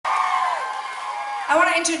I want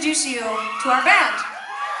to introduce you to our band.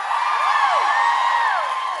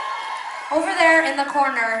 Over there in the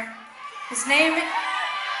corner, his name,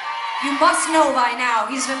 you must know by now.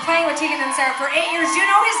 He's been playing with Tegan and Sara for 8 years. Do you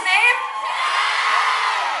know his name?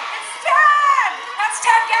 It's Tegan! That's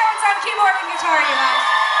Tegan on keyboard and guitar, you guys.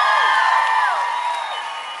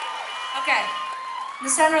 Okay, in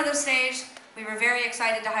the center of the stage, we were very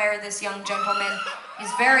excited to hire this young gentleman.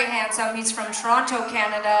 He's very handsome. He's from Toronto,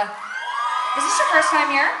 Canada. Is this your first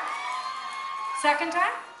time here? Second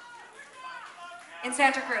time? In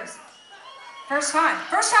Santa Cruz. First time.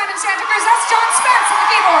 First time in Santa Cruz. That's John Spence on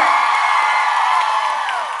the keyboard.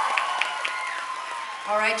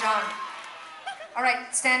 All right, John. All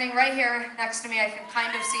right, standing right here next to me, I can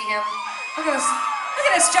kind of see him. Look at this.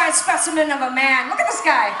 Look at this giant specimen of a man. Look at this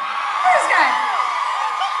guy. Look at this guy.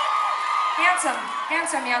 Handsome,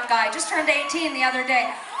 handsome young guy. Just turned 18 the other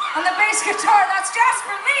day. On the bass guitar, that's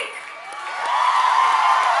Jasper Leak.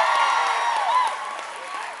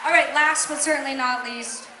 All right, last but certainly not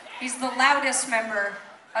least, he's the loudest member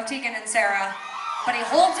of Tegan and Sara, but he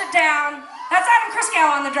holds it down. That's Adam Criscow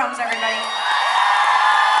on the drums, everybody.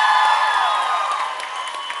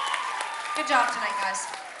 Good job tonight, guys.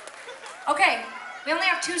 Okay, we only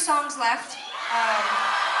have 2 songs left.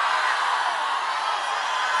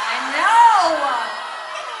 I know!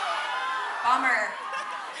 Bummer.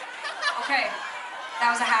 Okay, that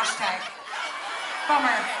was a hashtag.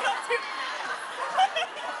 Bummer.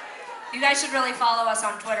 You guys should really follow us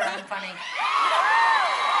on Twitter. I'm funny.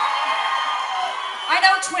 I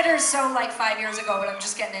know Twitter's so like 5 years ago, but I'm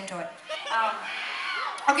just getting into it.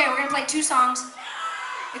 Okay, we're gonna play 2 songs.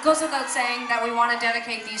 It goes without saying that we want to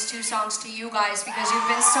dedicate these 2 songs to you guys because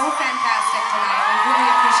you've been so fantastic tonight. We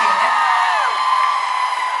really appreciate it.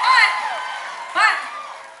 But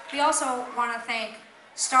we also want to thank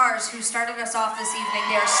Stars who started us off this evening.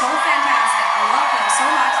 They are so fantastic. I love them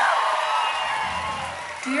so much.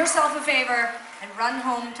 Do yourself a favor and run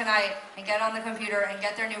home tonight and get on the computer and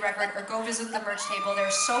get their new record or go visit the merch table.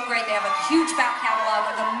 They're so great. They have a huge back catalog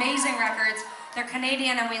of amazing records. They're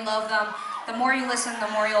Canadian and we love them. The more you listen, the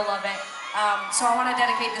more you'll love it. So I want to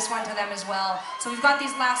dedicate this one to them as well. So we've got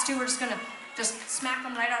these last 2. We're just going to smack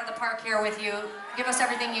them right out of the park here with you. Give us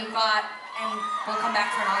everything you've got and we'll come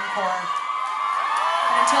back for an encore.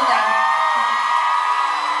 But until then,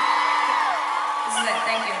 this is it.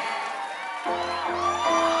 Thank you.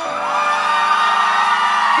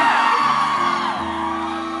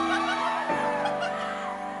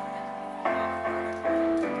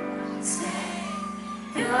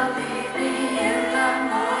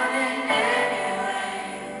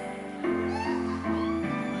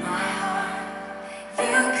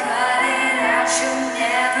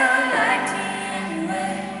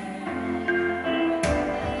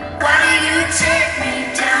 Take me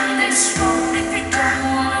down this road if you don't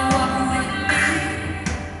wanna walk with me.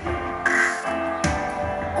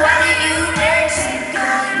 Why do you exit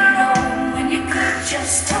going alone when you could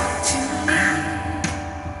just talk to me?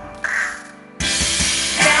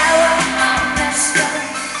 Now I'm all messed up,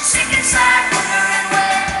 sick inside, wondering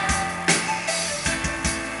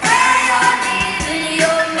where you're leaving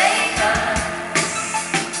your makeup.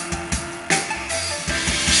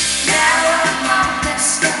 Now I'm all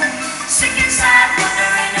messed up, sick inside,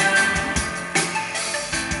 wondering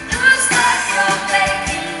who's like you're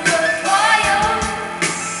making worthwhile.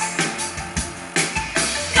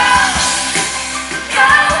 Go,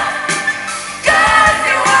 go, go if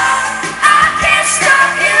you want, I can't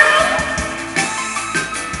stop you.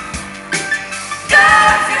 Go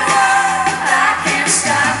if you want, I can't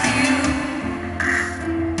stop you.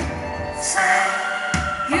 Say,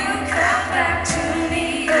 you come back to me,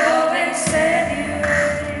 always said you.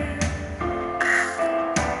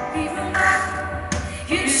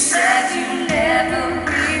 You said you never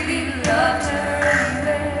really loved her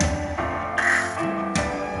anyway.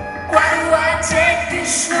 Why do I take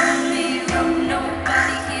this lonely road?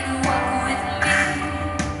 Nobody here to walk with me.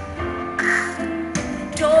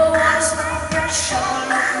 Don't wanna start fresh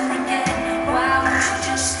all over again. Why won't you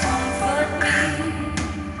just comfort me?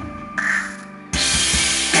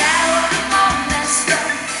 Now I'm all messed up,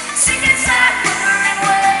 sick inside, wondering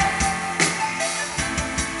where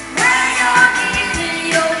you're leaving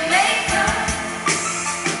your makeup.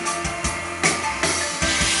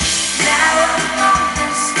 Now I'm all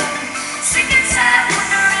messed up, sick inside,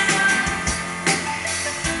 wondering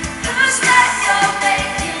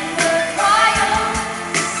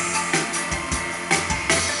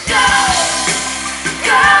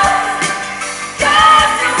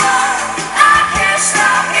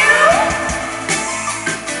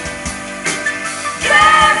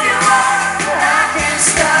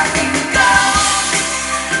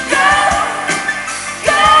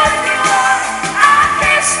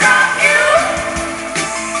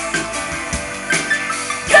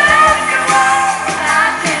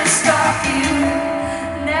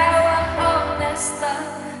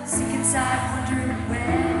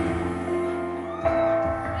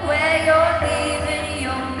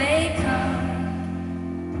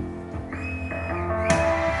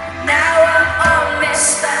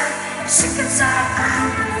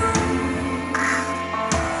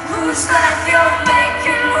this life you're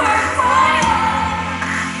making work for you.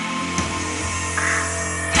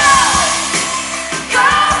 Go, go,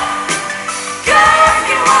 go if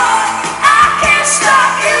you want. I can't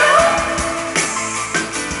stop you.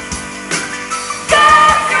 Go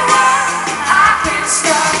if you want. I can't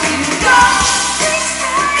stop you. Go,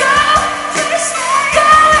 go, go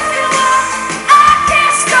if you want. I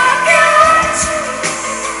can't stop you.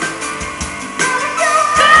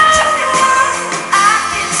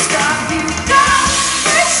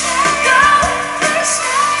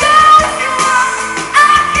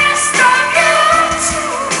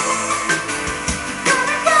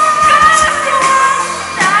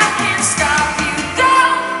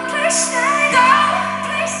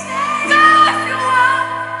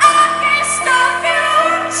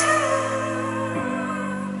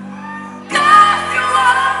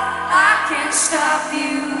 Stop you.